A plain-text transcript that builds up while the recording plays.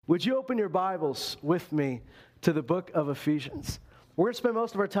Would you open your Bibles with me to the book of Ephesians? We're going to spend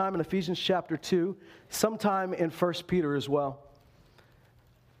most of our time in Ephesians chapter 2, sometime in 1 Peter as well.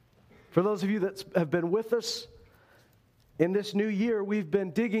 For those of you that have been with us in this new year, we've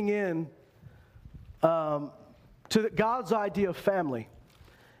been digging in to God's idea of family,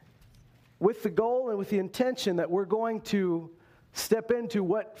 with the goal and with the intention that we're going to step into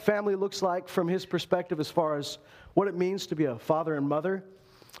what family looks like from His perspective, as far as what it means to be a father and mother,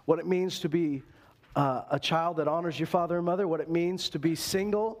 what it means to be a child that honors your father and mother, what it means to be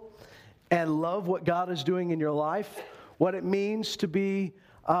single and love what God is doing in your life, what it means to be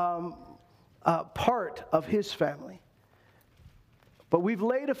part of His family. But we've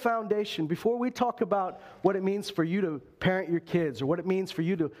laid a foundation before we talk about what it means for you to parent your kids or what it means for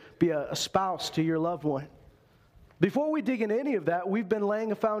you to be a spouse to your loved one. Before we dig into any of that, we've been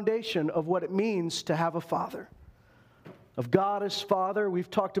laying a foundation of what it means to have a father, of God as Father. We've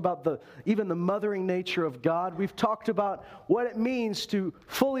talked about even the mothering nature of God. We've talked about what it means to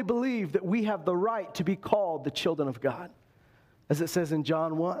fully believe that we have the right to be called the children of God. As it says in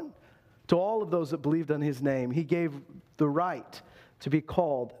John 1, to all of those that believed on His name, He gave the right to be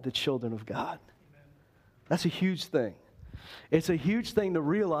called the children of God. That's a huge thing. It's a huge thing to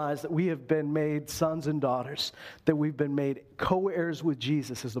realize that we have been made sons and daughters, that we've been made co-heirs with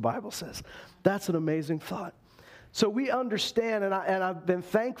Jesus, as the Bible says. That's an amazing thought. So we understand, and I've been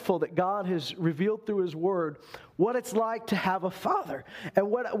thankful that God has revealed through His Word what it's like to have a father and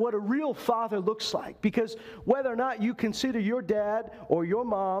what a real father looks like. Because whether or not you consider your dad or your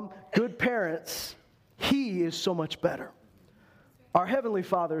mom good parents, He is so much better. Our Heavenly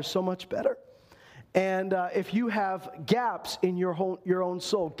Father is so much better. And if you have gaps in your own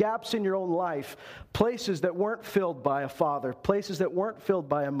soul, gaps in your own life, places that weren't filled by a father, places that weren't filled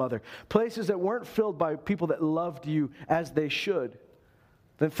by a mother, places that weren't filled by people that loved you as they should,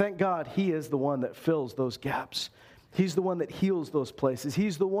 then thank God He is the one that fills those gaps. He's the one that heals those places.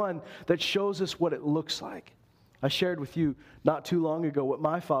 He's the one that shows us what it looks like. I shared with you not too long ago what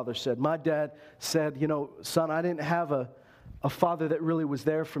my father said. My dad said, son, I didn't have a father that really was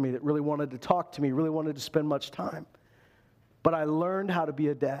there for me, that really wanted to talk to me, really wanted to spend much time. But I learned how to be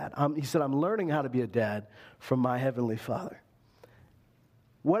a dad. He said, I'm learning how to be a dad from my Heavenly Father.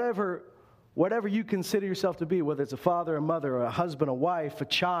 Whatever you consider yourself to be, whether it's a father, a mother, a husband, a wife, a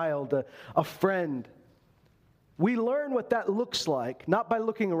child, a friend, we learn what that looks like, not by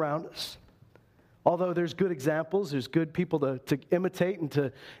looking around us. Although there's good examples, there's good people to imitate and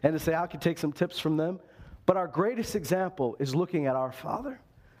to say, I could take some tips from them. But our greatest example is looking at our Father.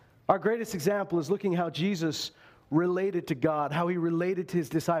 Our greatest example is looking how Jesus related to God, how He related to His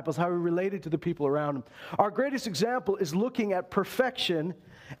disciples, how He related to the people around Him. Our greatest example is looking at perfection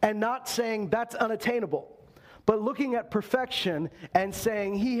and not saying that's unattainable, but looking at perfection and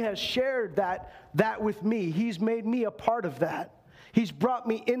saying He has shared that with me. He's made me a part of that. He's brought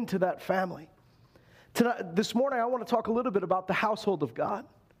me into that family. This morning I want to talk a little bit about the household of God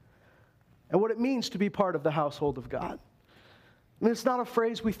and what it means to be part of the household of God. I mean, it's not a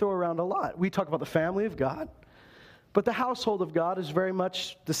phrase we throw around a lot. We talk about the family of God, but the household of God is very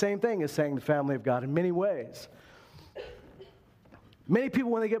much the same thing as saying the family of God in many ways. Many people,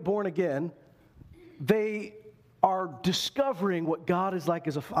 when they get born again, they are discovering what God is like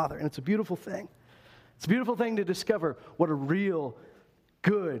as a father, and it's a beautiful thing. It's a beautiful thing to discover what a real,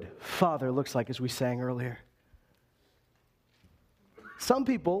 good father looks like, as we sang earlier. Some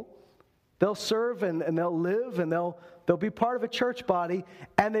people, they'll serve and they'll live and they'll be part of a church body,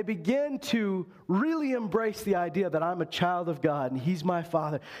 and they begin to really embrace the idea that I'm a child of God and He's my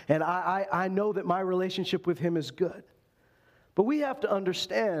Father, and I know that my relationship with Him is good. But we have to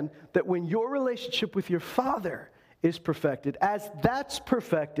understand that when your relationship with your Father is perfected, as that's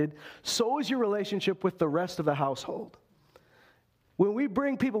perfected, so is your relationship with the rest of the household. When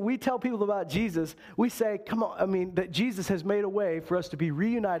we tell people about Jesus, we say, that Jesus has made a way for us to be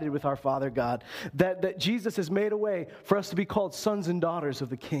reunited with our Father God, that Jesus has made a way for us to be called sons and daughters of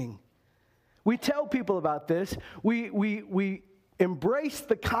the King. We tell people about this. We embrace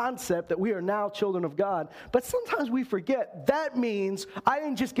the concept that we are now children of God, but sometimes we forget that means I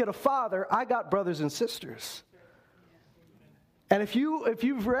didn't just get a father, I got brothers and sisters. And if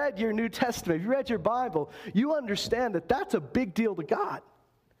you've read your New Testament, if you read your Bible, you understand that that's a big deal to God.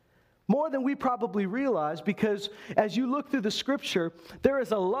 More than we probably realize, because as you look through the Scripture, there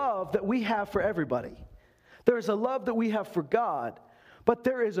is a love that we have for everybody. There is a love that we have for God, but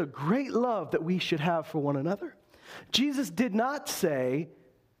there is a great love that we should have for one another. Jesus did not say,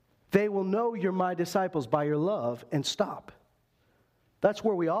 they will know you're my disciples by your love, and stop. That's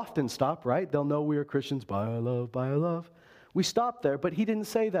where we often stop, right? They'll know we are Christians by our love, by our love. We stopped there, but he didn't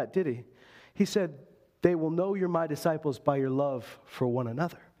say that, did he? He said, they will know you're my disciples by your love for one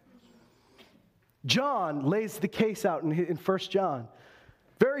another. John lays the case out in 1 John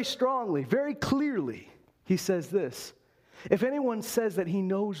very strongly, very clearly. He says this, if anyone says that he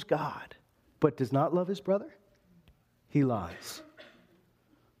knows God but does not love his brother, he lies.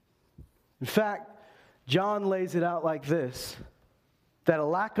 In fact, John lays it out like this, that a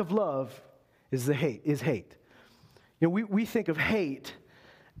lack of love is hate. You know, we think of hate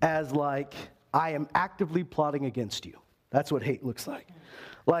as like, I am actively plotting against you. That's what hate looks like.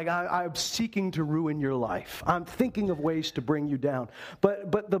 Like I'm seeking to ruin your life. I'm thinking of ways to bring you down.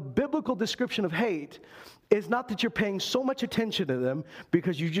 But the biblical description of hate is not that you're paying so much attention to them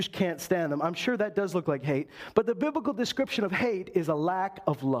because you just can't stand them. I'm sure that does look like hate. But the biblical description of hate is a lack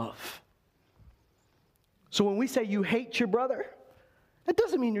of love. So when we say you hate your brother, that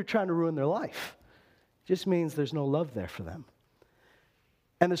doesn't mean you're trying to ruin their life. It just means there's no love there for them.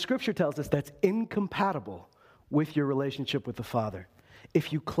 And the scripture tells us that's incompatible with your relationship with the Father.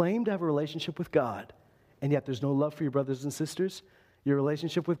 If you claim to have a relationship with God, and yet there's no love for your brothers and sisters, your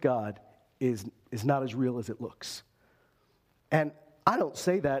relationship with God is not as real as it looks. And I don't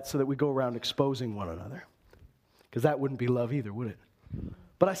say that so that we go around exposing one another, because that wouldn't be love either, would it?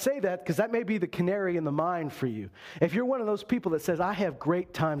 But I say that because that may be the canary in the mine for you. If you're one of those people that says, I have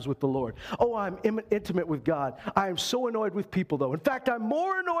great times with the Lord. Oh, I'm intimate with God. I am so annoyed with people, though. In fact, I'm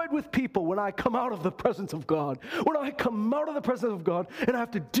more annoyed with people when I come out of the presence of God. When I come out of the presence of God and I have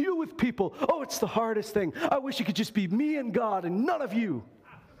to deal with people, oh, it's the hardest thing. I wish it could just be me and God and none of you.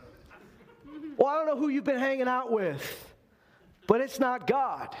 Well, I don't know who you've been hanging out with, but it's not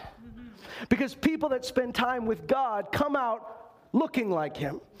God. Because people that spend time with God come out looking like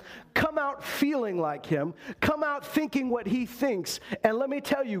him, come out feeling like him, come out thinking what he thinks. And let me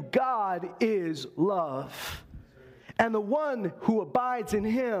tell you, God is love. And the one who abides in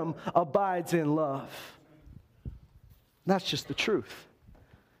him abides in love. That's just the truth.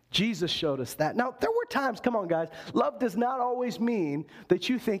 Jesus showed us that. Now, there were times, come on guys, love does not always mean that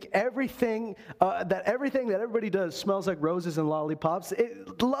you think everything that everybody does smells like roses and lollipops.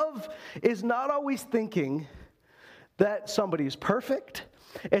 Love is not always thinking that somebody is perfect.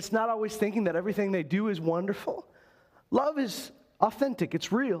 It's not always thinking that everything they do is wonderful. Love is authentic.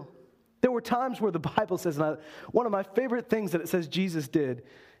 It's real. There were times where the Bible says, and one of my favorite things that it says Jesus did,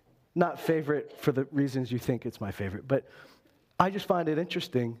 not favorite for the reasons you think it's my favorite, but I just find it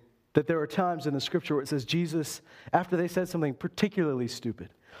interesting that there are times in the scripture where it says Jesus, after they said something particularly stupid,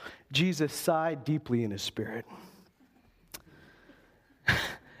 Jesus sighed deeply in his spirit.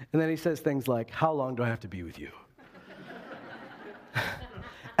 And then he says things like, how long do I have to be with you?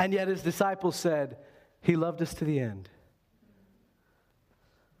 And yet his disciples said, he loved us to the end.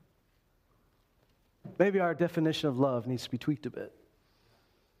 Maybe our definition of love needs to be tweaked a bit.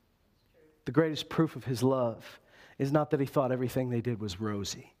 The greatest proof of his love is not that he thought everything they did was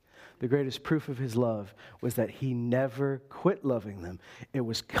rosy. The greatest proof of his love was that he never quit loving them. It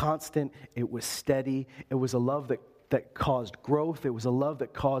was constant. It was steady. It was a love that caused growth. It was a love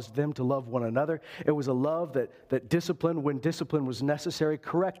that caused them to love one another. It was a love that disciplined when discipline was necessary,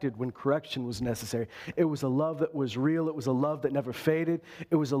 corrected when correction was necessary. It was a love that was real. It was a love that never faded.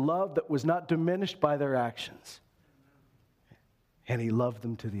 It was a love that was not diminished by their actions. And he loved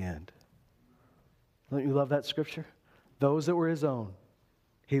them to the end. Don't you love that scripture? Those that were his own,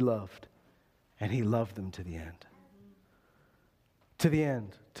 he loved. And he loved them to the end. To the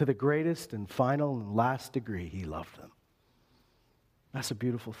end. To the greatest and final and last degree, he loved them. That's a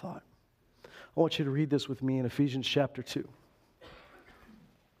beautiful thought. I want you to read this with me in Ephesians chapter 2.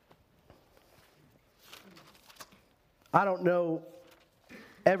 I don't know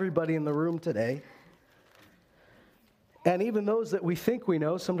everybody in the room today. And even those that we think we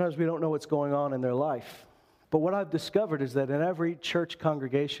know, sometimes we don't know what's going on in their life. But what I've discovered is that in every church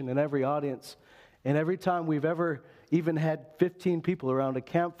congregation, in every audience, and every time we've ever even had 15 people around a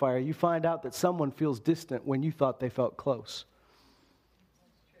campfire, you find out that someone feels distant when you thought they felt close.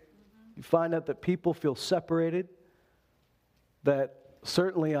 You find out that people feel separated, that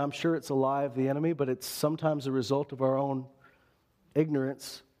certainly I'm sure it's a lie of the enemy, but it's sometimes a result of our own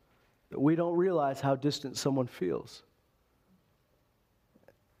ignorance, that we don't realize how distant someone feels.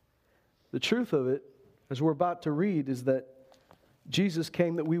 The truth of it, as we're about to read, is that Jesus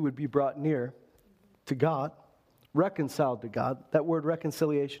came that we would be brought near to God, reconciled to God. That word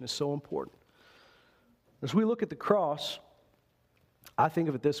reconciliation is so important. As we look at the cross, I think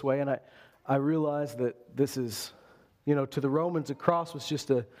of it this way, and I realize that this is, to the Romans, a cross was just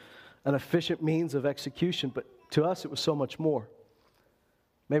an efficient means of execution, but to us it was so much more.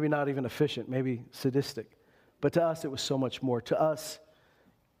 Maybe not even efficient, maybe sadistic. But to us, it was so much more. To us,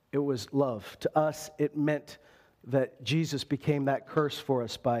 it was love. To us, it meant that Jesus became that curse for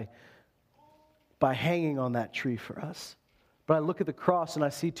us by hanging on that tree for us. But I look at the cross and I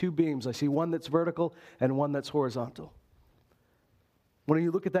see two beams. I see one that's vertical and one that's horizontal. When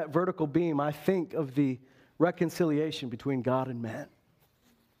you look at that vertical beam, I think of the reconciliation between God and man.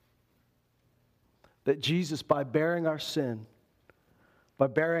 That Jesus, by bearing our sin, by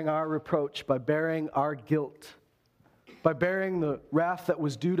bearing our reproach, by bearing our guilt, by bearing the wrath that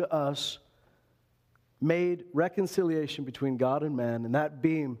was due to us, made reconciliation between God and man. And that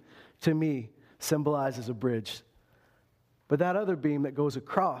beam, to me, symbolizes a bridge. But that other beam that goes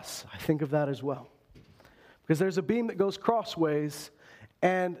across, I think of that as well. Because there's a beam that goes crossways,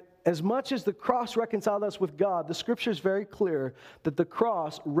 and as much as the cross reconciled us with God, the scripture is very clear that the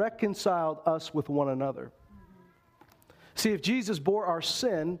cross reconciled us with one another. See, if Jesus bore our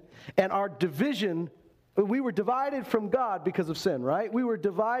sin and our division, we were divided from God because of sin, right? We were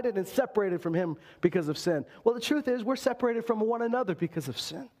divided and separated from Him because of sin. Well, the truth is we're separated from one another because of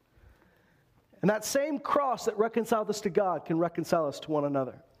sin. And that same cross that reconciled us to God can reconcile us to one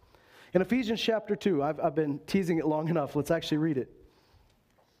another. In Ephesians chapter 2, I've been teasing it long enough. Let's actually read it.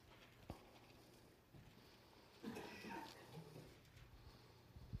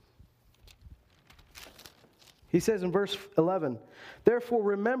 He says in verse 11, "Therefore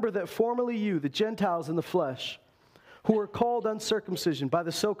remember that formerly you, the Gentiles in the flesh, who were called uncircumcision by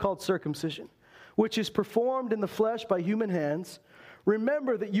the so-called circumcision, which is performed in the flesh by human hands,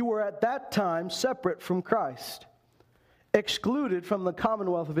 remember that you were at that time separate from Christ, excluded from the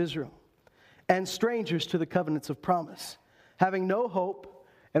commonwealth of Israel, and strangers to the covenants of promise, having no hope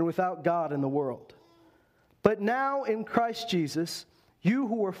and without God in the world. But now in Christ Jesus, you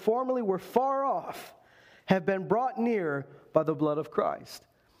who were formerly were far off, have been brought near by the blood of Christ."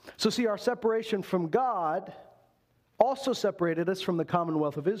 So see, our separation from God also separated us from the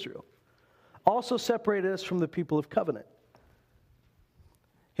commonwealth of Israel, also separated us from the people of covenant.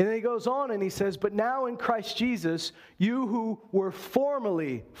 And then he goes on and he says, "But now in Christ Jesus, you who were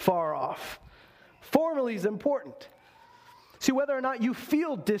formerly far off." Formerly is important. See, whether or not you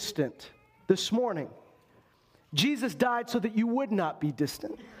feel distant this morning, Jesus died so that you would not be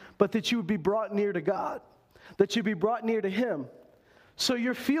distant, but that you would be brought near to God, that you'd be brought near to Him. So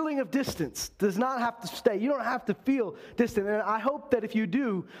your feeling of distance does not have to stay. You don't have to feel distant. And I hope that if you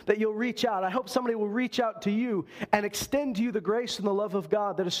do, that you'll reach out. I hope somebody will reach out to you and extend to you the grace and the love of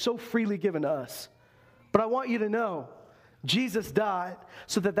God that is so freely given to us. But I want you to know, Jesus died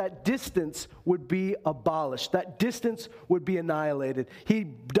so that that distance would be abolished. That distance would be annihilated. He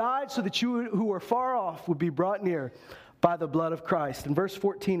died so that you who are far off would be brought near by the blood of Christ. In verse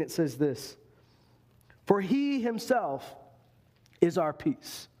 14 it says this, "For He Himself is our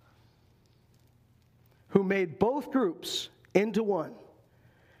peace, who made both groups into one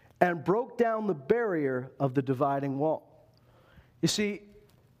and broke down the barrier of the dividing wall." You see,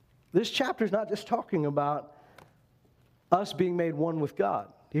 this chapter is not just talking about us being made one with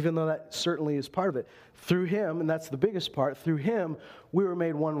God, even though that certainly is part of it. Through Him, and that's the biggest part, through Him we were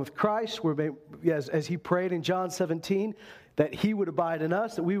made one with Christ. We're made, as He prayed in John 17, that He would abide in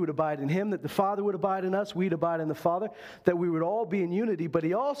us, that we would abide in Him, that the Father would abide in us, we'd abide in the Father, that we would all be in unity. But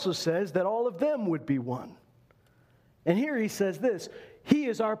He also says that all of them would be one. And here He says this, He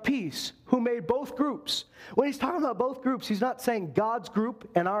is our peace, who made both groups. When He's talking about both groups, He's not saying God's group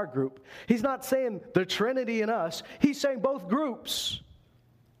and our group. He's not saying the Trinity and us. He's saying both groups.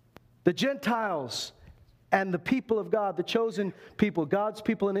 The Gentiles and the people of God, the chosen people, God's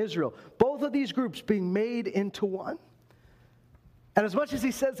people in Israel. Both of these groups being made into one. And as much as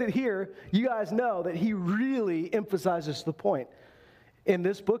He says it here, you guys know that He really emphasizes the point. In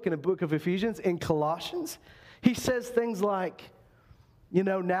this book, in the book of Ephesians, in Colossians, He says things like,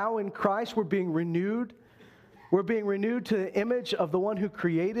 now in Christ we're being renewed. We're being renewed to the image of the one who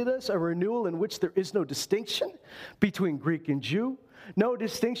created us, a renewal in which there is no distinction between Greek and Jew, no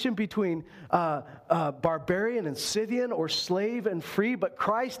distinction between barbarian and Scythian or slave and free, but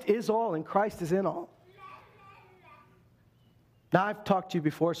Christ is all and Christ is in all. Now, I've talked to you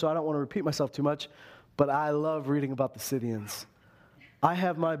before, so I don't want to repeat myself too much, but I love reading about the Scythians. I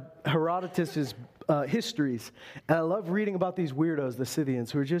have my Herodotus' histories, and I love reading about these weirdos, the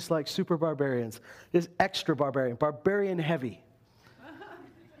Scythians, who are just like super barbarians, just extra barbarian heavy.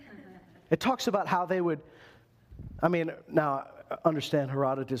 It talks about how they would, now, understand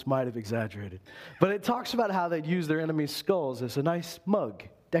Herodotus might have exaggerated, but it talks about how they'd use their enemies' skulls as a nice mug,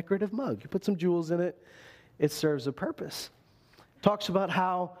 decorative mug. You put some jewels in it, it serves a purpose. Talks about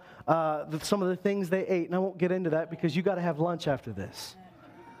how some of the things they ate, and I won't get into that because you got to have lunch after this.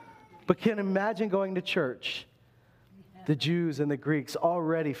 But can you imagine going to church The Jews and the Greeks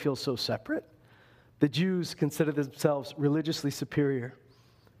already feel so separate. The Jews consider themselves religiously superior,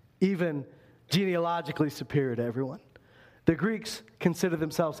 even genealogically superior to everyone. The Greeks consider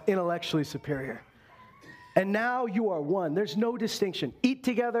themselves intellectually superior. And now you are one. There's no distinction. Eat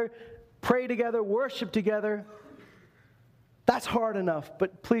together, pray together, worship together. That's hard enough,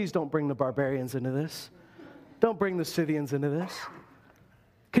 but please don't bring the barbarians into this. Don't bring the Scythians into this.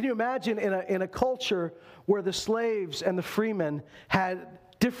 Can you imagine in a culture where the slaves and the freemen had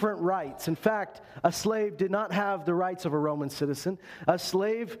different rights? In fact, a slave did not have the rights of a Roman citizen. A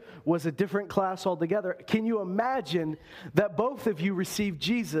slave was a different class altogether. Can you imagine that both of you receive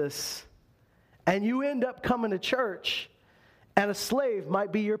Jesus and you end up coming to church and a slave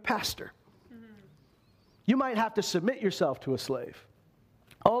might be your pastor? You might have to submit yourself to a slave.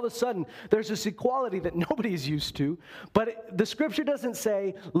 All of a sudden, there's this equality that nobody's used to, but the scripture doesn't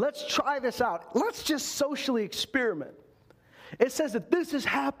say, let's try this out. Let's just socially experiment. It says that this is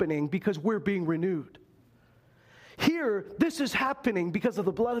happening because we're being renewed. Here, this is happening because of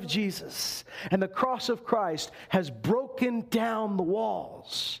the blood of Jesus, and the cross of Christ has broken down the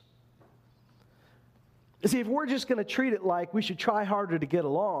walls. See, if we're just going to treat it like we should try harder to get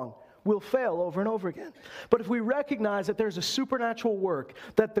along, we'll fail over and over again. But if we recognize that there's a supernatural work,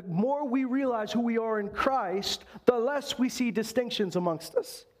 that the more we realize who we are in Christ, the less we see distinctions amongst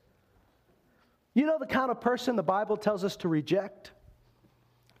us. You know the kind of person the Bible tells us to reject?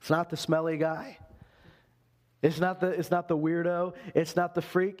 It's not the smelly guy. It's not the weirdo. It's not the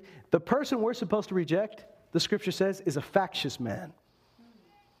freak. The person we're supposed to reject, the scripture says, is a factious man.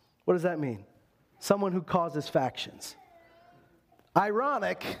 What does that mean? Someone who causes factions.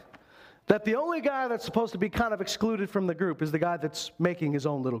 Ironic that the only guy that's supposed to be kind of excluded from the group is the guy that's making his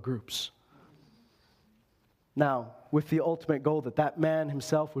own little groups. Now, with the ultimate goal that man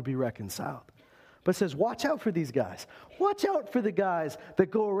himself would be reconciled. But it says, watch out for these guys. Watch out for the guys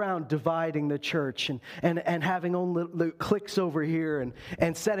that go around dividing the church and having own little cliques over here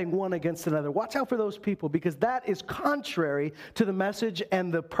and setting one against another. Watch out for those people, because that is contrary to the message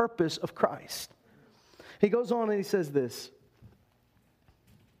and the purpose of Christ. He goes on and he says this.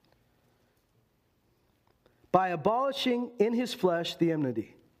 By abolishing in his flesh the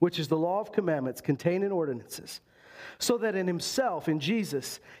enmity, which is the law of commandments contained in ordinances, so that in himself, in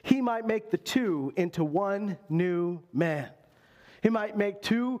Jesus, he might make the two into one new man. He might make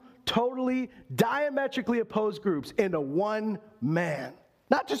two totally diametrically opposed groups into one man.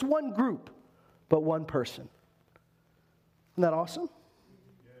 Not just one group, but one person. Isn't that awesome?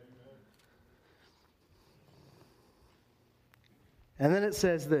 And then it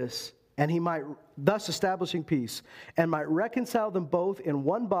says this, and he might, thus establishing peace, and might reconcile them both in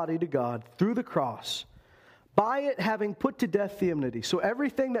one body to God through the cross, by it having put to death the enmity. So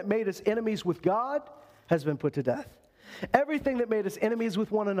everything that made us enemies with God has been put to death. Everything that made us enemies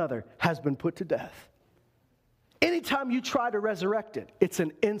with one another has been put to death. Anytime you try to resurrect it, it's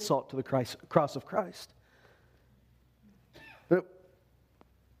an insult to the cross of Christ.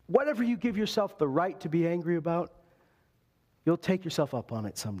 Whatever you give yourself the right to be angry about, you'll take yourself up on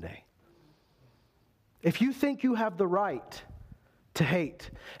it someday. If you think you have the right to hate,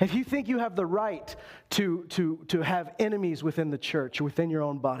 if you think you have the right to have enemies within the church or within your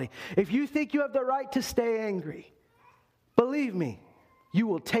own body, if you think you have the right to stay angry, believe me, you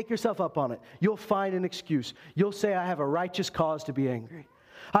will take yourself up on it. You'll find an excuse. You'll say, I have a righteous cause to be angry.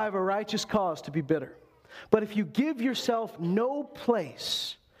 I have a righteous cause to be bitter. But if you give yourself no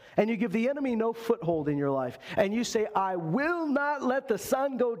place, and you give the enemy no foothold in your life, and you say, I will not let the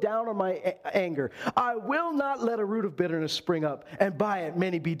sun go down on my anger. I will not let a root of bitterness spring up, and by it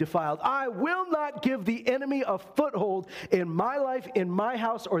many be defiled. I will not give the enemy a foothold in my life, in my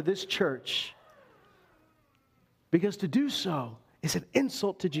house, or this church. Because to do so is an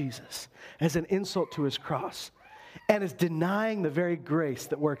insult to Jesus, as an insult to his cross, and is denying the very grace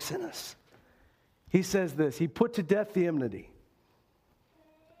that works in us. He says this, he put to death the enmity.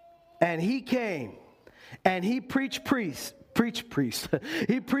 And he came, and he preached peace.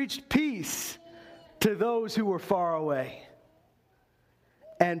 He preached peace to those who were far away,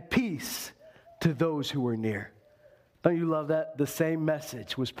 and peace to those who were near. Don't you love that? The same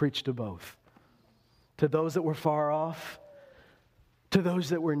message was preached to both. To those that were far off, to those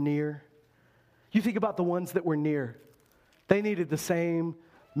that were near. You think about the ones that were near. They needed the same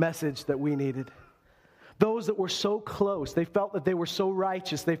message that we needed. Those that were so close, they felt that they were so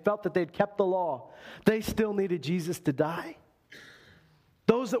righteous, they felt that they'd kept the law, they still needed Jesus to die.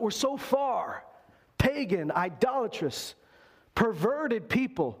 Those that were so far, pagan, idolatrous, perverted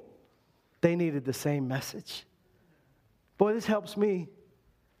people, they needed the same message. Boy, this helps me.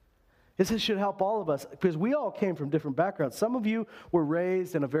 This should help all of us because we all came from different backgrounds. Some of you were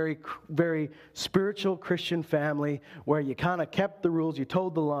raised in a very, very spiritual Christian family where you kind of kept the rules, you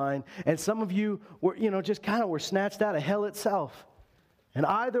toed the line, and some of you were, just kind of were snatched out of hell itself. And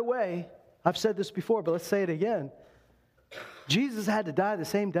either way, I've said this before, but let's say it again. Jesus had to die the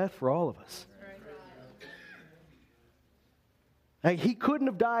same death for all of us. Like, he couldn't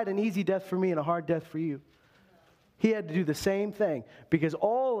have died an easy death for me and a hard death for you. He had to do the same thing because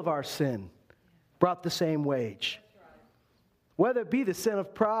all of our sin brought the same wage. Whether it be the sin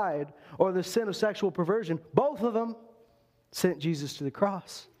of pride or the sin of sexual perversion, both of them sent Jesus to the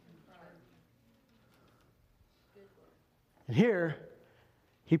cross. And here,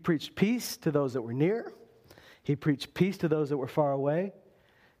 he preached peace to those that were near. He preached peace to those that were far away.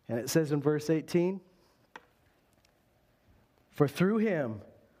 And it says in verse 18, "For through him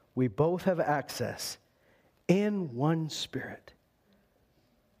we both have access in one Spirit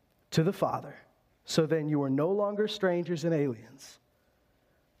to the Father. So then you are no longer strangers and aliens,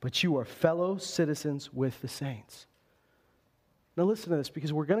 but you are fellow citizens with the saints." Now listen to this,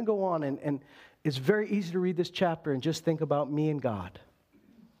 because we're going to go on, and it's very easy to read this chapter and just think about me and God.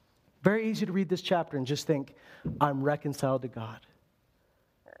 Very easy to read this chapter and just think, I'm reconciled to God.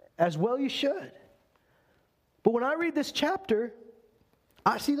 As well you should. But when I read this chapter,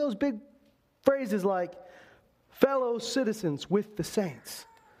 I see those big phrases like, fellow citizens with the saints.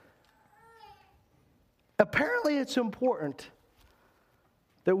 Apparently it's important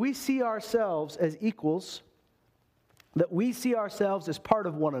that we see ourselves as equals, that we see ourselves as part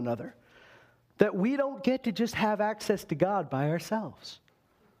of one another, that we don't get to just have access to God by ourselves.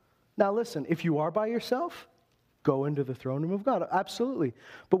 Now listen, if you are by yourself, go into the throne room of God. Absolutely.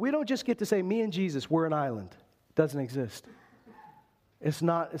 But we don't just get to say, me and Jesus, we're an island. It doesn't exist. It's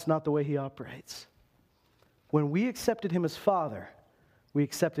not the way he operates. When we accepted him as Father, we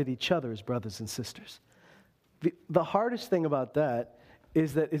accepted each other as brothers and sisters. The hardest thing about that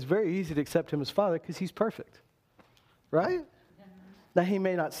is that it's very easy to accept him as Father because he's perfect. Right? Now, he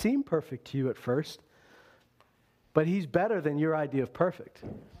may not seem perfect to you at first, but he's better than your idea of perfect.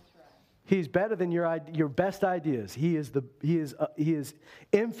 He's better than your best ideas. He is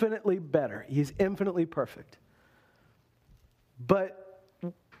infinitely better. He is infinitely perfect. But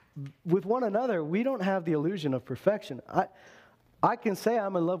with one another, we don't have the illusion of perfection. I can say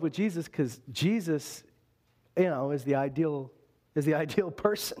I'm in love with Jesus because Jesus, is the ideal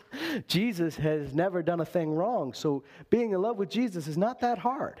person. Jesus has never done a thing wrong. So being in love with Jesus is not that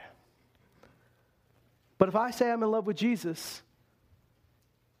hard. But if I say I'm in love with Jesus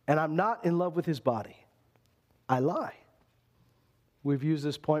and I'm not in love with his body, I lie. We've used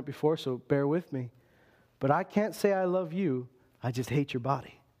this point before, so bear with me. But I can't say I love you, I just hate your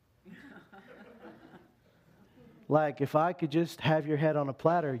body. Like, if I could just have your head on a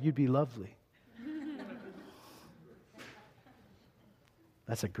platter, you'd be lovely.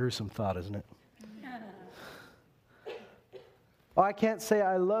 That's a gruesome thought, isn't it? Oh, I can't say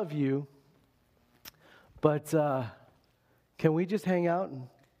I love you, but can we just hang out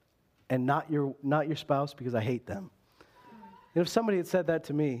and not your spouse because I hate them? If somebody had said that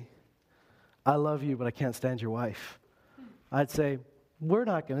to me, I love you, but I can't stand your wife, I'd say, we're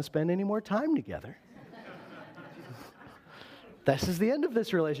not going to spend any more time together. This is the end of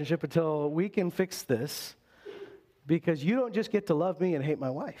this relationship until we can fix this, because you don't just get to love me and hate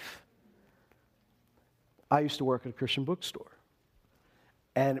my wife. I used to work at a Christian bookstore,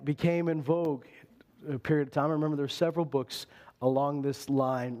 and it became in vogue a period of time. I remember there were several books along this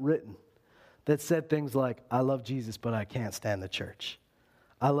line written that said things like, I love Jesus, but I can't stand the church.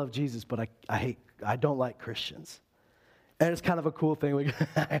 I love Jesus, but I don't like Christians. And it's kind of a cool thing.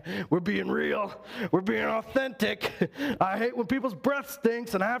 We're being real. We're being authentic. I hate when people's breath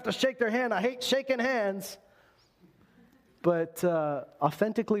stinks and I have to shake their hand. I hate shaking hands. But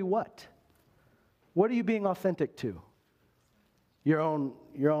authentically what? What are you being authentic to? Your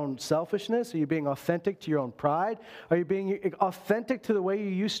own selfishness? Are you being authentic to your own pride? Are you being authentic to the way you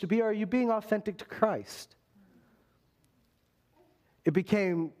used to be? Or are you being authentic to Christ? It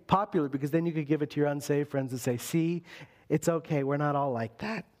became popular because then you could give it to your unsaved friends and say, see, it's okay, we're not all like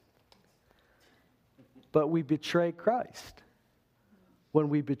that. But we betray Christ when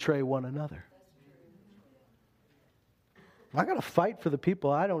we betray one another. I got to fight for the people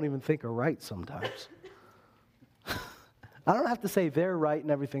I don't even think are right sometimes. I don't have to say they're right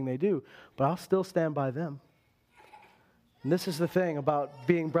in everything they do, but I'll still stand by them. And this is the thing about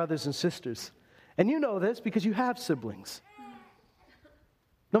being brothers and sisters. And you know this because you have siblings.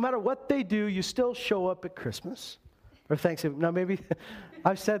 No matter what they do, you still show up at Christmas or Thanksgiving. Now, maybe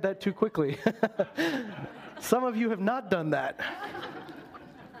I've said that too quickly. Some of you have not done that.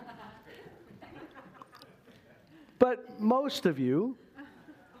 But most of you,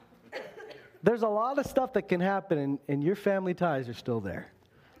 there's a lot of stuff that can happen, and your family ties are still there.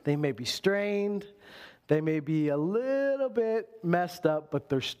 They may be strained. They may be a little bit messed up, but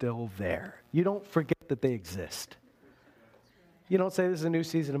they're still there. You don't forget that they exist. You don't say, this is a new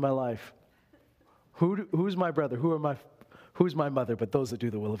season of my life. Who's my brother? Who's my mother? But those that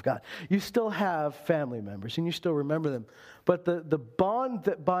do the will of God. You still have family members, and you still remember them. But the bond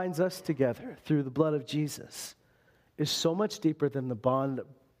that binds us together through the blood of Jesus is so much deeper than the bond that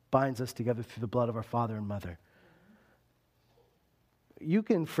binds us together through the blood of our father and mother. You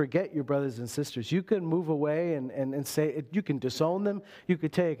can forget your brothers and sisters. You can move away and say, you can disown them. You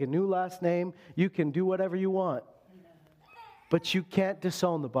could take a new last name. You can do whatever you want. But you can't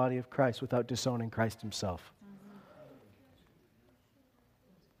disown the body of Christ without disowning Christ himself.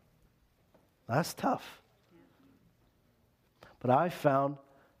 That's tough. But I found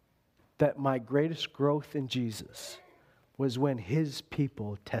that my greatest growth in Jesus was when his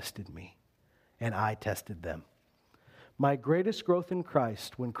people tested me and I tested them. My greatest growth in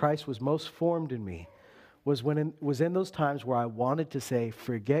Christ, when Christ was most formed in me, was in those times where I wanted to say,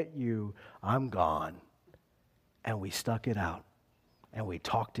 forget you, I'm gone. And we stuck it out. And we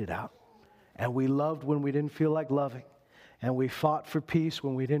talked it out. And we loved when we didn't feel like loving. And we fought for peace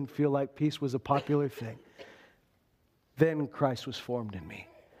when we didn't feel like peace was a popular thing. Then Christ was formed in me.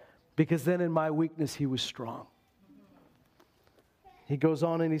 Because then in my weakness, he was strong. He goes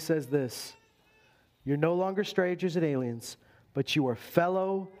on and he says this, you're no longer strangers and aliens, but you are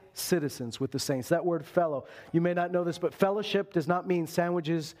fellow citizens with the saints. That word fellow, you may not know this, but fellowship does not mean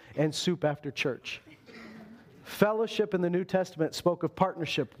sandwiches and soup after church. Fellowship in the New Testament spoke of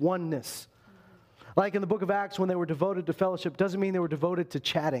partnership, oneness. Like in the book of Acts, when they were devoted to fellowship, doesn't mean they were devoted to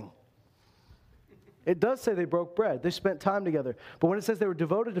chatting. It does say they broke bread. They spent time together. But when it says they were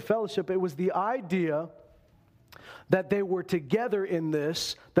devoted to fellowship, it was the idea that they were together in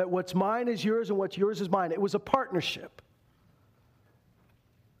this, that what's mine is yours and what's yours is mine. It was a partnership.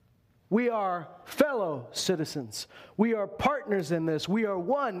 We are fellow citizens. We are partners in this. We are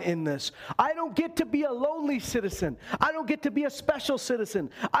one in this. I don't get to be a lonely citizen. I don't get to be a special citizen.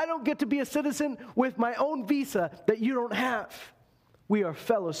 I don't get to be a citizen with my own visa that you don't have. We are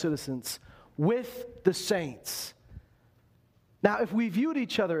fellow citizens with the saints. Now, if we viewed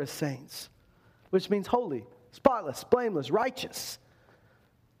each other as saints, which means holy, spotless, blameless, righteous,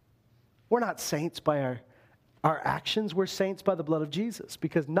 we're not saints by our actions. We're saints by the blood of Jesus,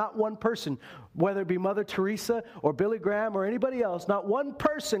 because not one person, whether it be Mother Teresa or Billy Graham or anybody else, not one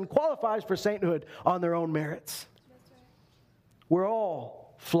person qualifies for sainthood on their own merits. We're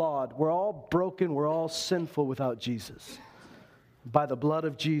all flawed. We're all broken. We're all sinful without Jesus. By the blood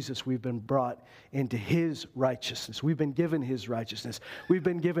of Jesus, we've been brought into his righteousness. We've been given his righteousness. We've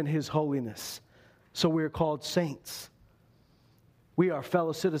been given his holiness. So we're called saints. We are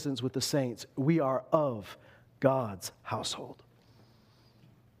fellow citizens with the saints. We are of God's household.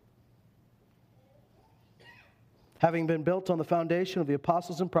 Having been built on the foundation of the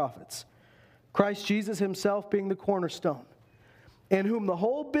apostles and prophets, Christ Jesus himself being the cornerstone, in whom the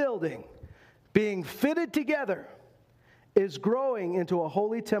whole building, being fitted together, is growing into a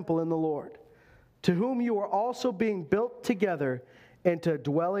holy temple in the Lord, to whom you are also being built together into a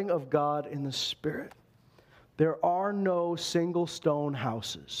dwelling of God in the Spirit. There are no single stone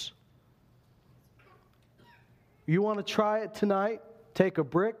houses. You want to try it tonight? Take a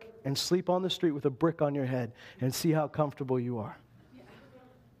brick and sleep on the street with a brick on your head and see how comfortable you are.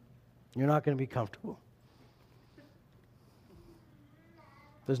 You're not going to be comfortable.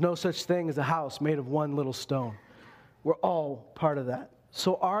 There's no such thing as a house made of one little stone. We're all part of that.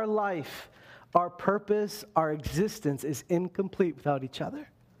 So our life, our purpose, our existence is incomplete without each other.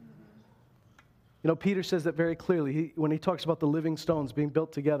 You know, Peter says that very clearly when he talks about the living stones being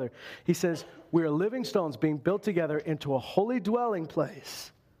built together. He says, we are living stones being built together into a holy dwelling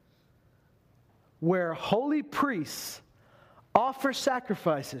place where holy priests offer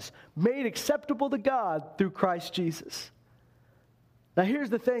sacrifices made acceptable to God through Christ Jesus. Now,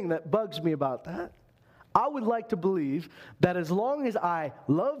 here's the thing that bugs me about that. I would like to believe that as long as I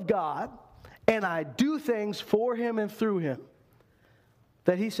love God and I do things for him and through him,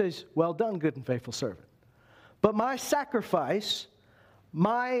 that he says, well done, good and faithful servant. But my sacrifice,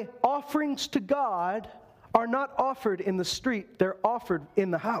 my offerings to God are not offered in the street. They're offered in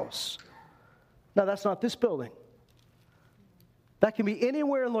the house. Now, that's not this building. That can be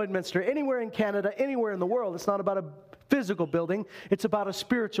anywhere in Lloydminster, anywhere in Canada, anywhere in the world. It's not about a physical building. It's about a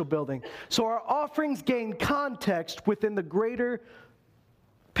spiritual building. So our offerings gain context within the greater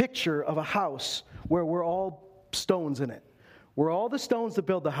picture of a house where we're all stones in it. We're all the stones that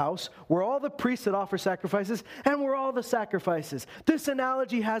build the house. We're all the priests that offer sacrifices. And we're all the sacrifices. This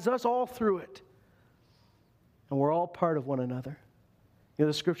analogy has us all through it. And we're all part of one another. You know,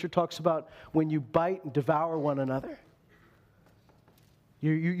 the scripture talks about when you bite and devour one another,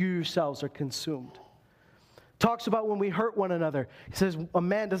 you yourselves are consumed. Talks about when we hurt one another. He says a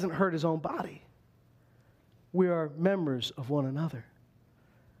man doesn't hurt his own body. We are members of one another.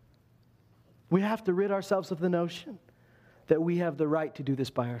 We have to rid ourselves of the notion that we have the right to do this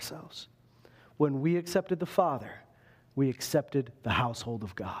by ourselves. When we accepted the Father, we accepted the household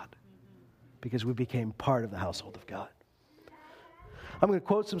of God because we became part of the household of God. I'm going to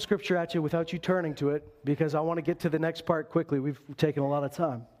quote some scripture at you without you turning to it because I want to get to the next part quickly. We've taken a lot of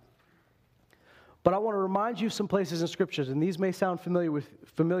time. But I want to remind you of some places in scriptures, and these may sound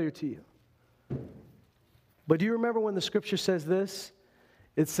familiar to you. But do you remember when the scripture says this?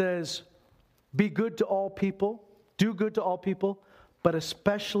 It says, be good to all people, do good to all people, but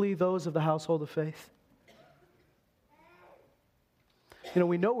especially those of the household of faith. You know,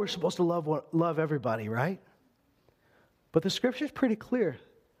 we know we're supposed to love everybody, right? But the scripture is pretty clear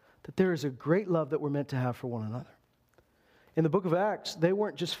that there is a great love that we're meant to have for one another. In the book of Acts, they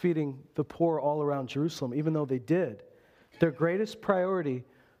weren't just feeding the poor all around Jerusalem, even though they did. Their greatest priority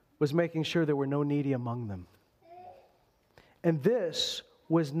was making sure there were no needy among them. And this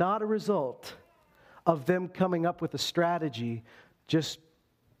was not a result of them coming up with a strategy just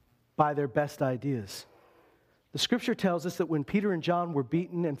by their best ideas. The scripture tells us that when Peter and John were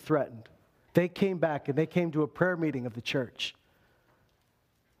beaten and threatened, they came back and they came to a prayer meeting of the church.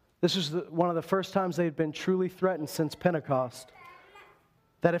 This was one of the first times they had been truly threatened since Pentecost,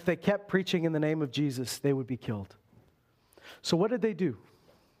 that if they kept preaching in the name of Jesus, they would be killed. So what did they do?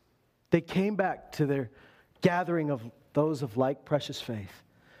 They came back to their gathering of those of like precious faith.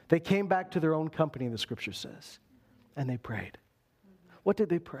 They came back to their own company, the scripture says, and they prayed. What did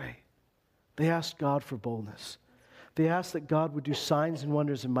they pray? They asked God for boldness. They asked that God would do signs and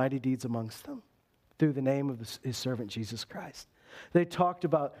wonders and mighty deeds amongst them through the name of his servant Jesus Christ. They talked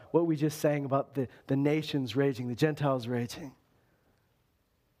about what we just sang about the nations raging, the Gentiles raging.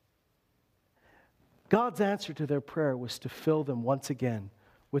 God's answer to their prayer was to fill them once again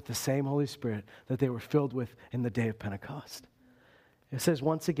with the same Holy Spirit that they were filled with in the day of Pentecost. It says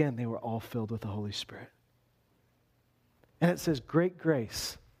once again they were all filled with the Holy Spirit. And it says great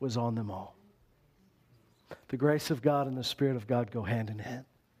grace was on them all. The grace of God and the Spirit of God go hand in hand.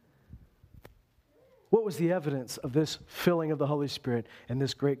 What was the evidence of this filling of the Holy Spirit and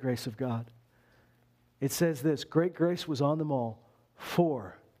this great grace of God? It says this, great grace was on them all,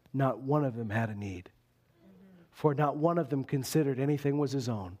 for not one of them had a need. For not one of them considered anything was his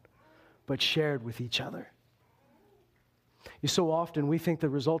own, but shared with each other. So often we think the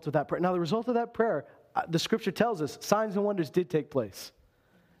result of that prayer, now the result of that prayer, the scripture tells us, signs and wonders did take place.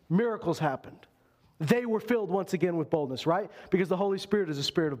 Miracles happened. They were filled once again with boldness, right? Because the Holy Spirit is a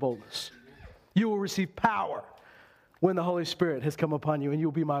spirit of boldness. You will receive power when the Holy Spirit has come upon you, and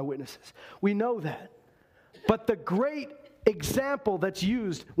you'll be my witnesses. We know that. But the great example that's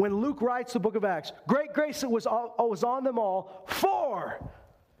used when Luke writes the book of Acts, great grace was on them all, for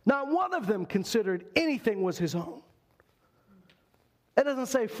not one of them considered anything was his own. It doesn't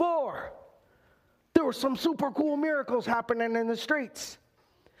say for. There were some super cool miracles happening in the streets.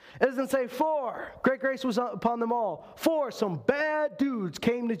 It doesn't say for. Great grace was upon them all. For some bad dudes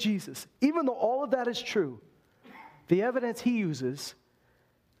came to Jesus. Even though all of that is true, the evidence he uses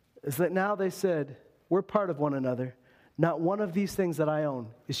is that now they said, we're part of one another. Not one of these things that I own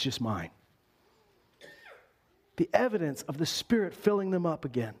is just mine. The evidence of the Spirit filling them up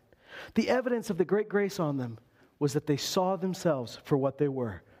again, the evidence of the great grace on them was that they saw themselves for what they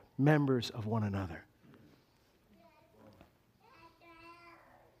were, members of one another.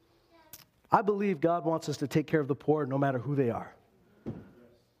 I believe God wants us to take care of the poor no matter who they are.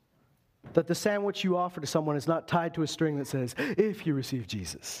 That the sandwich you offer to someone is not tied to a string that says, if you receive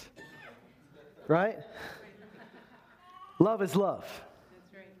Jesus. Right? Love is love.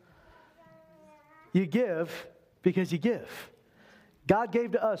 You give because you give. God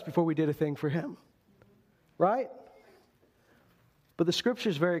gave to us before we did a thing for him. Right? But the scripture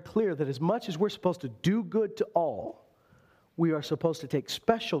is very clear that as much as we're supposed to do good to all, we are supposed to take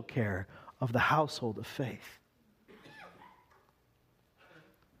special care of the household of faith.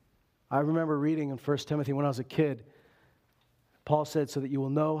 I remember reading in 1 Timothy when I was a kid, Paul said, so that you will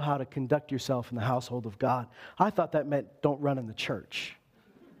know how to conduct yourself in the household of God. I thought that meant don't run in the church,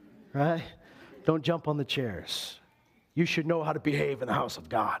 right? Don't jump on the chairs. You should know how to behave in the house of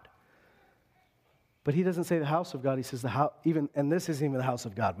God. But he doesn't say the house of God. He says the house, and this isn't even the house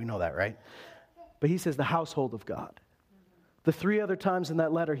of God. We know that, right? But he says the household of God. The 3 other times in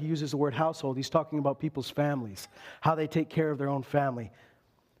that letter he uses the word household, he's talking about people's families, how they take care of their own family.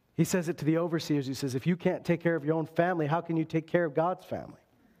 He says it to the overseers. He says, if you can't take care of your own family, how can you take care of God's family?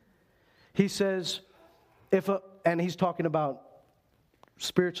 He says, and he's talking about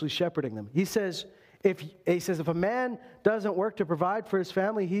spiritually shepherding them. He says, if a man doesn't work to provide for his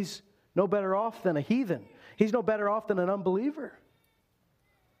family, he's no better off than a heathen. He's no better off than an unbeliever.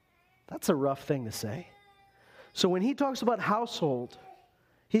 That's a rough thing to say. So when he talks about household,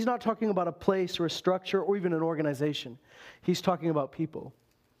 he's not talking about a place or a structure or even an organization. He's talking about people.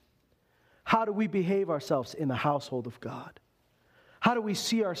 How do we behave ourselves in the household of God? How do we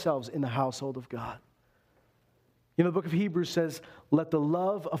see ourselves in the household of God? You know, the book of Hebrews says, let the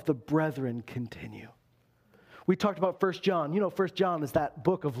love of the brethren continue. We talked about 1 John. You know, 1 John is that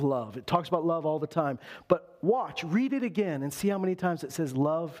book of love. It talks about love all the time. But read it again and see how many times it says,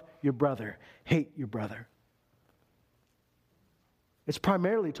 love your brother, hate your brother. It's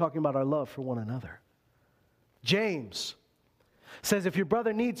primarily talking about our love for one another. James says, if your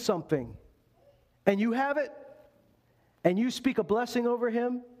brother needs something and you have it, and you speak a blessing over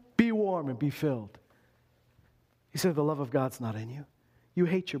him, be warm and be filled. He said, the love of God's not in you. You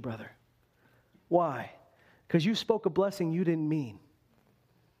hate your brother. Why? Because you spoke a blessing you didn't mean.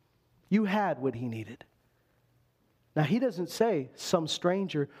 You had what he needed. Now, he doesn't say some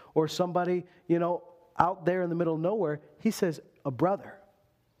stranger or somebody, out there in the middle of nowhere. He says a brother.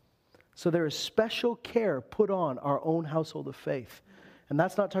 So there is special care put on our own household of faith. And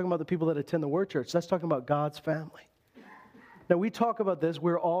that's not talking about the people that attend the Word Church. That's talking about God's family. Now, we talk about this.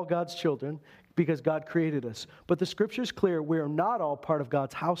 We're all God's children because God created us. But the Scripture is clear. We are not all part of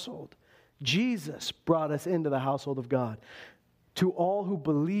God's household. Jesus brought us into the household of God. To all who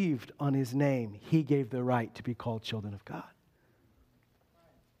believed on his name, he gave the right to be called children of God.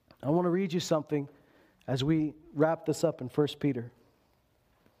 I want to read you something as we wrap this up in 1 Peter.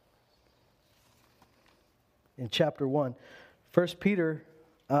 In chapter 1. 1 Peter,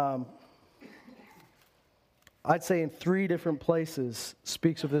 I'd say in 3 different places,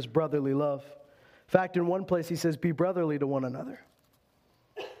 speaks of this brotherly love. In fact, in one place he says, be brotherly to one another.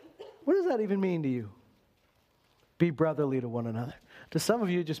 What does that even mean to you? Be brotherly to one another. To some of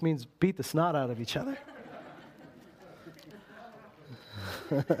you, it just means beat the snot out of each other.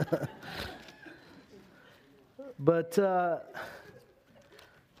 But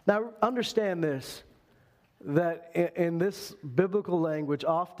now understand this, that in this biblical language,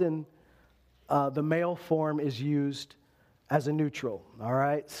 often the male form is used as a neutral, all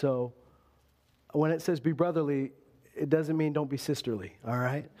right? So when it says be brotherly, it doesn't mean don't be sisterly, all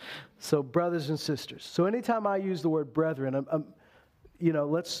right? So brothers and sisters. So anytime I use the word brethren,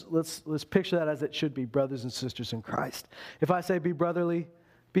 let's picture that as it should be, brothers and sisters in Christ. If I say be brotherly,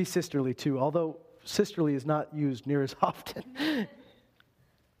 be sisterly too, although sisterly is not used near as often.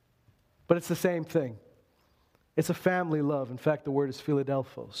 But it's the same thing. It's a family love. In fact, the word is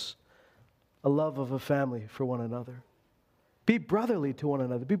Philadelphos, a love of a family for one another. Be brotherly to one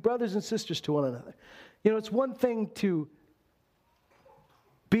another. Be brothers and sisters to one another. It's one thing to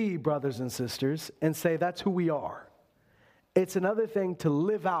be brothers and sisters and say that's who we are. It's another thing to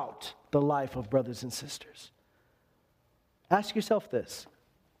live out the life of brothers and sisters. Ask yourself this.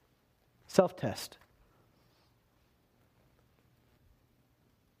 Self-test.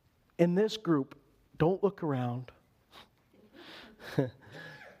 In this group, don't look around.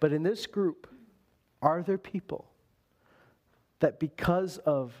 But in this group, are there people that because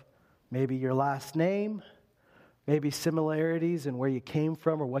of maybe your last name, maybe similarities in where you came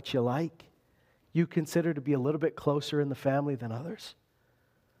from or what you like, you consider to be a little bit closer in the family than others?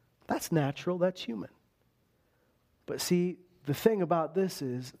 That's natural, that's human. But see, the thing about this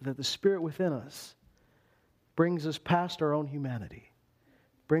is that the Spirit within us brings us past our own humanity,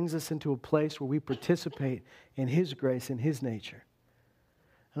 brings us into a place where we participate in His grace and His nature.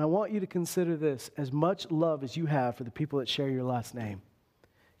 And I want you to consider this, as much love as you have for the people that share your last name,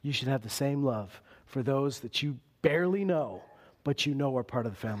 you should have the same love for those that you barely know, but you know are part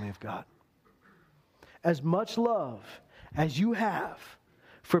of the family of God. As much love as you have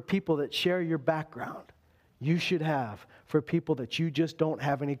for people that share your background, you should have for people that you just don't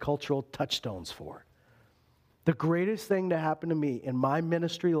have any cultural touchstones for. The greatest thing to happen to me in my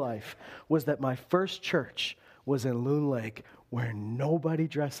ministry life was that my first church was in Loon Lake, where nobody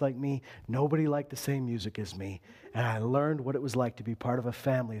dressed like me, nobody liked the same music as me, and I learned what it was like to be part of a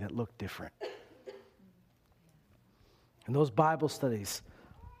family that looked different. And those Bible studies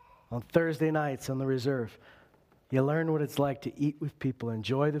on Thursday nights on the reserve, you learn what it's like to eat with people,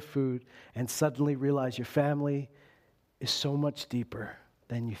 enjoy the food, and suddenly realize your family is so much deeper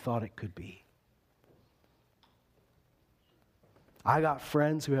than you thought it could be. I got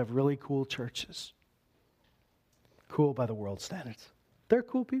friends who have really cool churches. Cool by the world standards. They're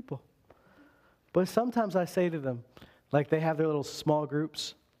cool people. But sometimes I say to them, like they have their little small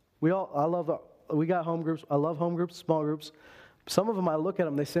groups. We got home groups. I love home groups, small groups. Some of them, I look at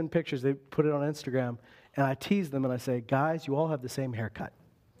them, they send pictures, they put it on Instagram, and I tease them and I say, guys, you all have the same haircut.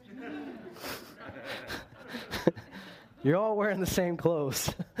 You're all wearing the same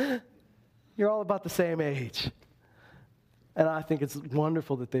clothes. You're all about the same age. And I think it's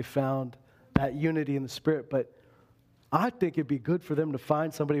wonderful that they found that unity in the Spirit, but I think it'd be good for them to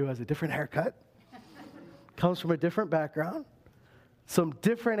find somebody who has a different haircut, comes from a different background, some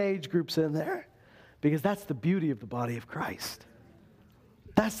different age groups in there, because that's the beauty of the body of Christ.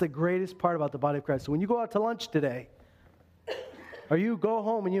 That's the greatest part about the body of Christ. So when you go out to lunch today, or you go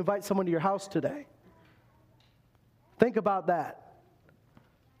home and you invite someone to your house today, think about that.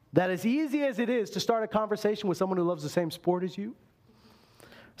 That as easy as it is to start a conversation with someone who loves the same sport as you,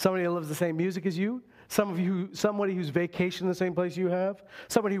 somebody who loves the same music as you, somebody who's vacationed in the same place you have,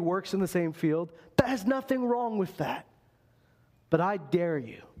 somebody who works in the same field, there's nothing wrong with that. But I dare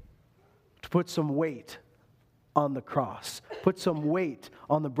you to put some weight on the cross, put some weight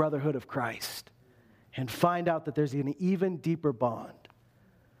on the brotherhood of Christ, and find out that there's an even deeper bond.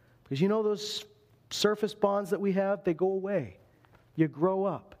 Because you know those surface bonds that we have, they go away. You grow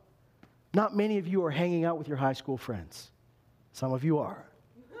up. Not many of you are hanging out with your high school friends. Some of you are.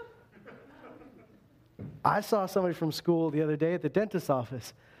 I saw somebody from school the other day at the dentist's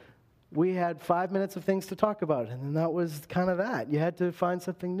office. We had 5 minutes of things to talk about, and then that was kind of that. You had to find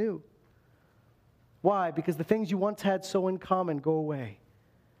something new. Why? Because the things you once had so in common go away.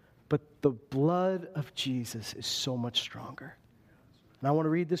 But the blood of Jesus is so much stronger. And I want to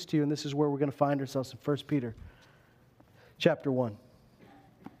read this to you, and this is where we're going to find ourselves in 1 Peter chapter 1.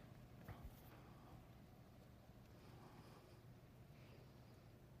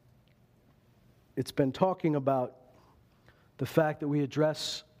 It's been talking about the fact that we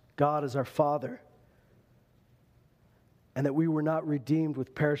address God as our Father and that we were not redeemed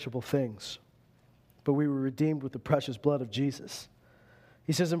with perishable things, but we were redeemed with the precious blood of Jesus.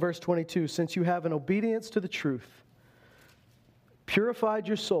 He says in verse 22, since you have in obedience to the truth purified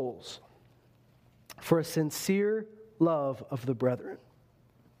your souls for a sincere love of the brethren.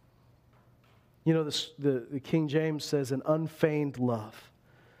 You know, the King James says an unfeigned love.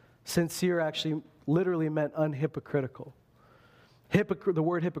 Sincere actually literally meant unhypocritical. The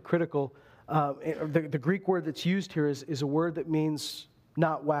word hypocritical, the Greek word that's used here is a word that means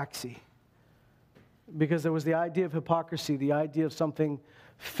not waxy. Because there was the idea of hypocrisy, the idea of something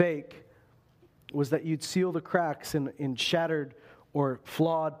fake, was that you'd seal the cracks in shattered or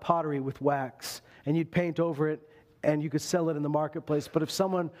flawed pottery with wax, and you'd paint over it, and you could sell it in the marketplace. But if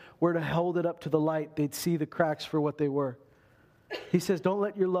someone were to hold it up to the light, they'd see the cracks for what they were. He says, don't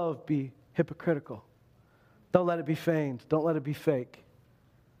let your love be hypocritical. Don't let it be feigned. Don't let it be fake.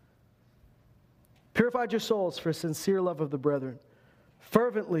 Purified your souls for a sincere love of the brethren.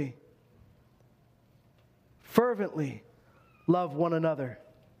 Fervently love one another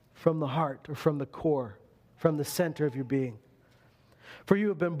from the heart or from the core, from the center of your being. For you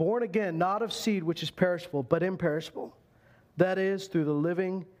have been born again, not of seed which is perishable, but imperishable. That is, through the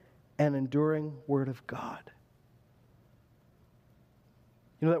living and enduring word of God.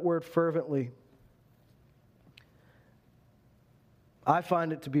 You know that word fervently? I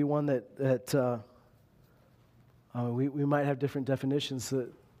find it to be one that we might have different definitions.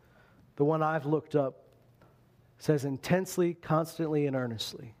 The one I've looked up says intensely, constantly, and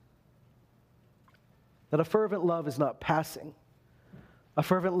earnestly. That a fervent love is not passing. A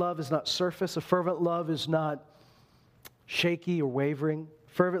fervent love is not surface. A fervent love is not shaky or wavering.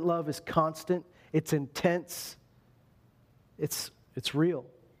 Fervent love is constant. It's intense. It's real.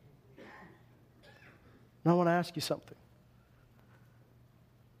 Now I want to ask you something.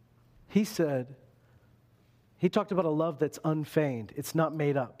 He talked about a love that's unfeigned. It's not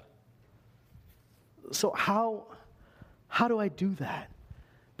made up. So how do I do that?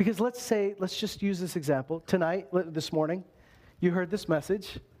 Because let's just use this example. Tonight, this morning, you heard this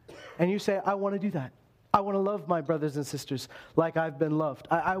message, and you say, I want to do that. I want to love my brothers and sisters like I've been loved.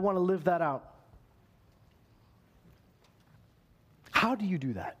 I want to live that out. How do you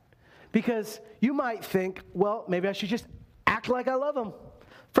do that? Because you might think, well, maybe I should just act like I love them.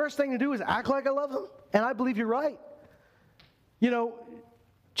 First thing to do is act like I love them. And I believe you're right. You know,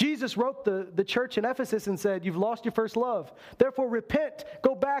 Jesus wrote the church in Ephesus and said, you've lost your first love. Therefore, repent,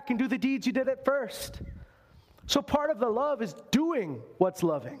 go back and do the deeds you did at first. So part of the love is doing what's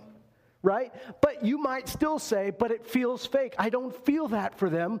loving, right? But you might still say, but it feels fake. I don't feel that for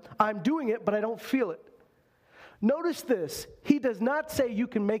them. I'm doing it, but I don't feel it. Notice this. He does not say you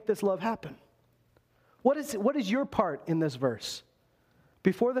can make this love happen. What is your part in this verse?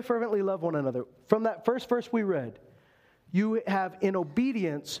 Before the fervently love one another, from that first verse we read, you have in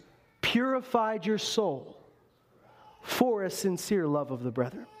obedience purified your soul for a sincere love of the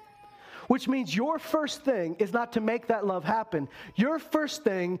brethren. Which means your first thing is not to make that love happen. Your first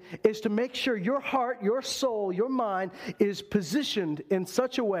thing is to make sure your heart, your soul, your mind is positioned in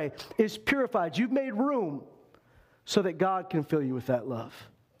such a way, is purified. You've made room so that God can fill you with that love.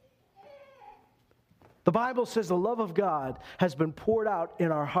 The Bible says the love of God has been poured out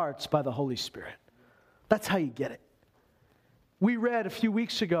in our hearts by the Holy Spirit. That's how you get it. We read a few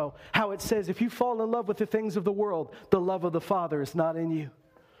weeks ago how it says if you fall in love with the things of the world, the love of the Father is not in you.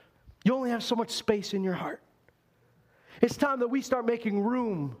 You only have so much space in your heart. It's time that we start making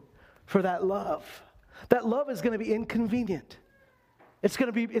room for that love. That love is going to be inconvenient. It's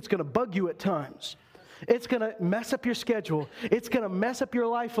going to bug you at times. It's going to mess up your schedule. It's going to mess up your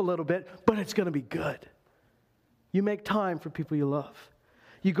life a little bit, but it's going to be good. You make time for people you love.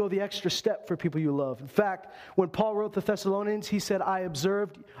 You go the extra step for people you love. In fact, when Paul wrote the Thessalonians, he said, I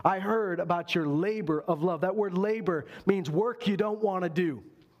heard about your labor of love. That word labor means work you don't want to do.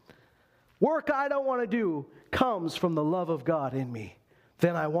 Work I don't want to do comes from the love of God in me.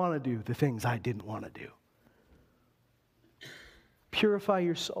 Then I want to do the things I didn't want to do. Purify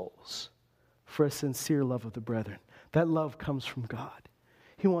your souls for a sincere love of the brethren. That love comes from God.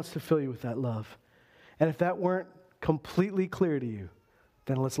 He wants to fill you with that love. And if that weren't completely clear to you,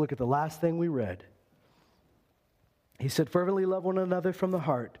 then let's look at the last thing we read. He said, fervently love one another from the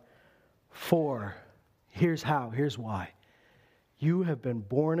heart. For, here's how, here's why. You have been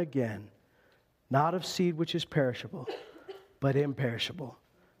born again, not of seed which is perishable, but imperishable.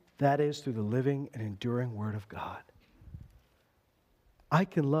 That is through the living and enduring word of God. I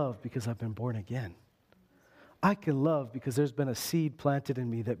can love because I've been born again. I can love because there's been a seed planted in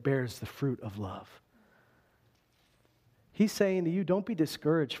me that bears the fruit of love. He's saying to you, don't be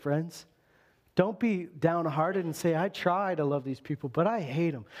discouraged, friends. Don't be downhearted and say, I try to love these people, but I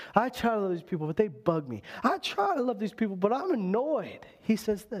hate them. I try to love these people, but they bug me. I try to love these people, but I'm annoyed. He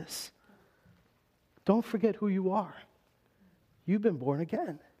says this. Don't forget who you are. You've been born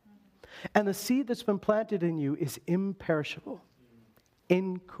again. And the seed that's been planted in you is imperishable,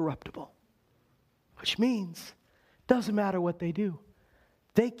 incorruptible, which means it doesn't matter what they do.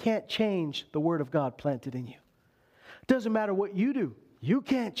 They can't change the word of God planted in you. It doesn't matter what you do. You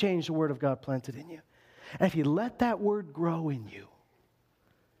can't change the word of God planted in you. And if you let that word grow in you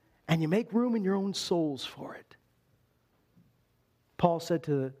and you make room in your own souls for it. Paul said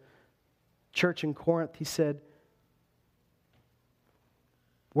to the church in Corinth, he said,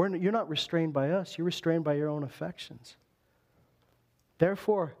 you're not restrained by us. You're restrained by your own affections.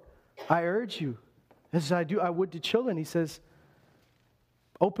 Therefore, I urge you, as I would to children, he says,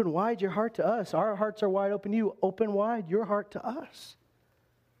 open wide your heart to us. Our hearts are wide open to you. Open wide your heart to us.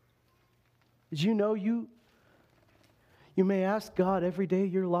 Did you know you may ask God every day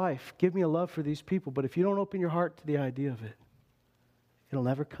of your life, give me a love for these people, but if you don't open your heart to the idea of it, it'll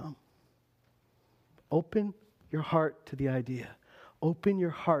never come. Open your heart to the idea. Open your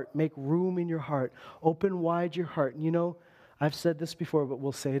heart. Make room in your heart. Open wide your heart. And you know, I've said this before, but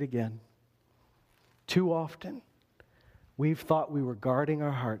we'll say it again. Too often, we've thought we were guarding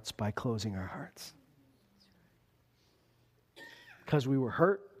our hearts by closing our hearts. Because we were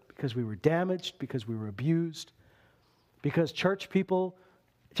hurt, because we were damaged, because we were abused, because church people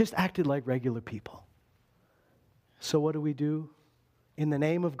just acted like regular people. So what do? In the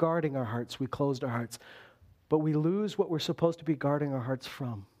name of guarding our hearts, we closed our hearts. But we lose what we're supposed to be guarding our hearts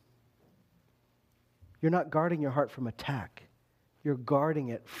from. You're not guarding your heart from attack. You're guarding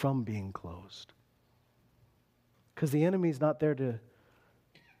it from being closed. Because the enemy's not there to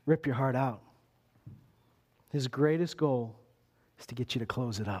rip your heart out. His greatest goal is to get you to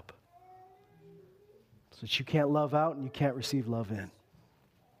close it up. So that you can't love out and you can't receive love in.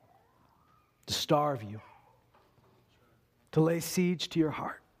 To starve you. To lay siege to your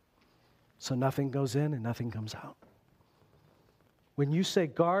heart. So nothing goes in and nothing comes out. When you say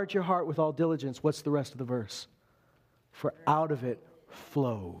guard your heart with all diligence, what's the rest of the verse? For out of it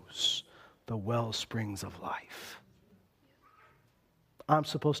flows the well springs of life. I'm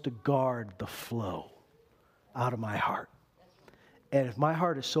supposed to guard the flow out of my heart. And if my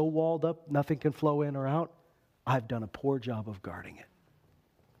heart is so walled up, nothing can flow in or out, I've done a poor job of guarding it.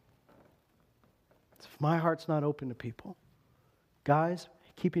 So if my heart's not open to people, guys,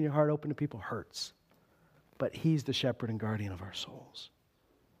 keeping your heart open to people hurts. But He's the shepherd and guardian of our souls.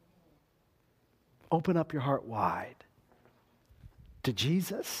 Open up your heart wide to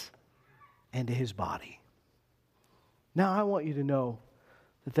Jesus and to His body. Now I want you to know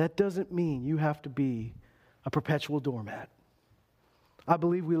that that doesn't mean you have to be a perpetual doormat. I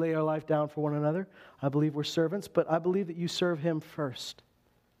believe we lay our life down for one another. I believe we're servants, but I believe that you serve him first.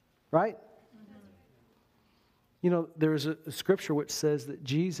 Right? You know, there's a scripture which says that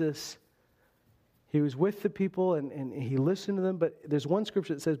Jesus, he was with the people and he listened to them, but there's one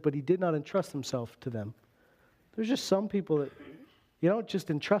scripture that says, but he did not entrust himself to them. There's just some people that you don't just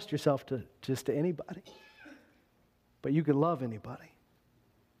entrust yourself to anybody, but you can love anybody.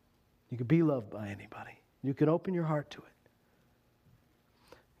 You can be loved by anybody. You can open your heart to it.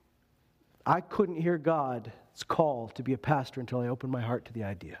 I couldn't hear God's call to be a pastor until I opened my heart to the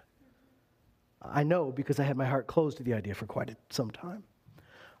idea. I know because I had my heart closed to the idea for quite some time.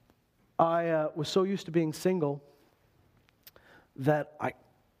 I was so used to being single that I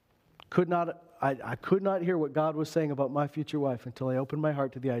could not hear what God was saying about my future wife until I opened my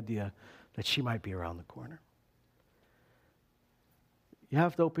heart to the idea that she might be around the corner. You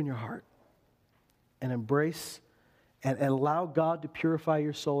have to open your heart and embrace and allow God to purify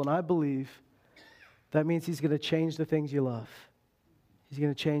your soul. And I believe that means he's going to change the things you love. He's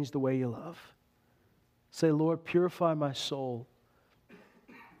going to change the way you love. Say, Lord, purify my soul.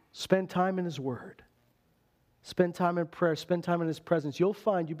 Spend time in his word. Spend time in prayer. Spend time in his presence. You'll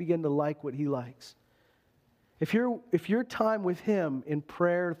find you begin to like what he likes. If your time with him in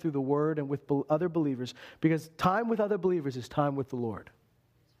prayer through the word and with other believers, because time with other believers is time with the Lord.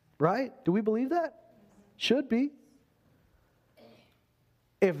 Right? Do we believe that? Should be.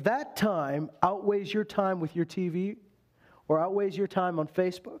 If that time outweighs your time with your TV, or outweighs your time on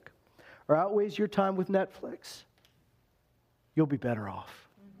Facebook, or outweighs your time with Netflix, you'll be better off.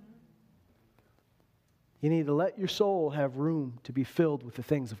 You need to let your soul have room to be filled with the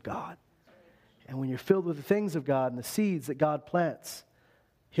things of God. And when you're filled with the things of God and the seeds that God plants,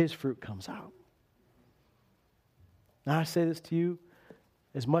 his fruit comes out. Now I say this to you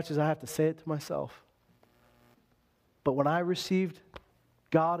as much as I have to say it to myself. But when I received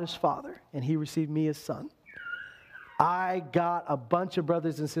God as Father and he received me as Son, I got a bunch of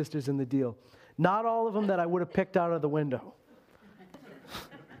brothers and sisters in the deal. Not all of them that I would have picked out of the window.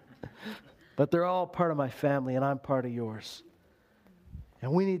 But they're all part of my family and I'm part of yours.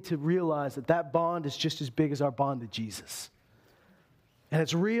 And we need to realize that that bond is just as big as our bond to Jesus. And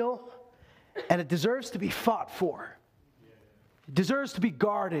it's real and it deserves to be fought for. It deserves to be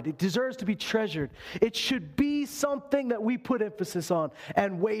guarded. It deserves to be treasured. It should be something that we put emphasis on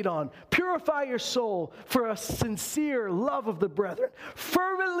and wait on. Purify your soul for a sincere love of the brethren.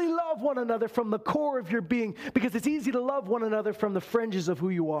 Fervently love one another from the core of your being, because it's easy to love one another from the fringes of who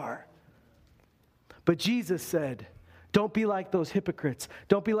you are. But Jesus said, don't be like those hypocrites.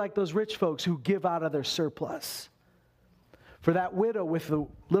 Don't be like those rich folks who give out of their surplus. For that widow with the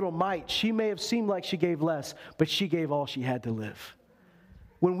little mite, she may have seemed like she gave less, but she gave all she had to live.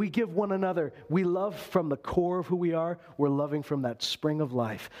 When we give one another, we love from the core of who we are. We're loving from that spring of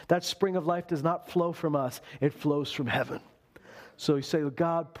life. That spring of life does not flow from us. It flows from heaven. So you say,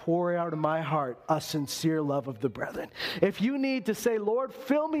 God, pour out of my heart a sincere love of the brethren. If you need to say, Lord,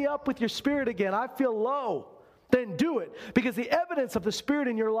 fill me up with your Spirit again, I feel low, then do it. Because the evidence of the Spirit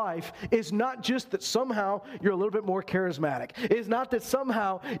in your life is not just that somehow you're a little bit more charismatic. It's not that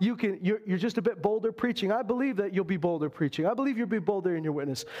somehow you're just a bit bolder preaching. I believe that you'll be bolder preaching. I believe you'll be bolder in your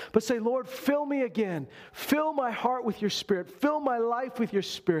witness. But say, Lord, fill me again. Fill my heart with your Spirit. Fill my life with your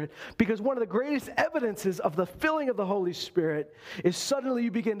Spirit. Because one of the greatest evidences of the filling of the Holy Spirit is suddenly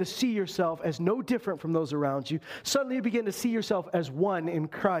you begin to see yourself as no different from those around you. Suddenly you begin to see yourself as one in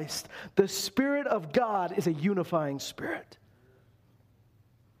Christ. The Spirit of God is a unifying Spirit.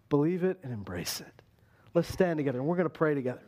 Believe it and embrace it. Let's stand together and we're going to pray together.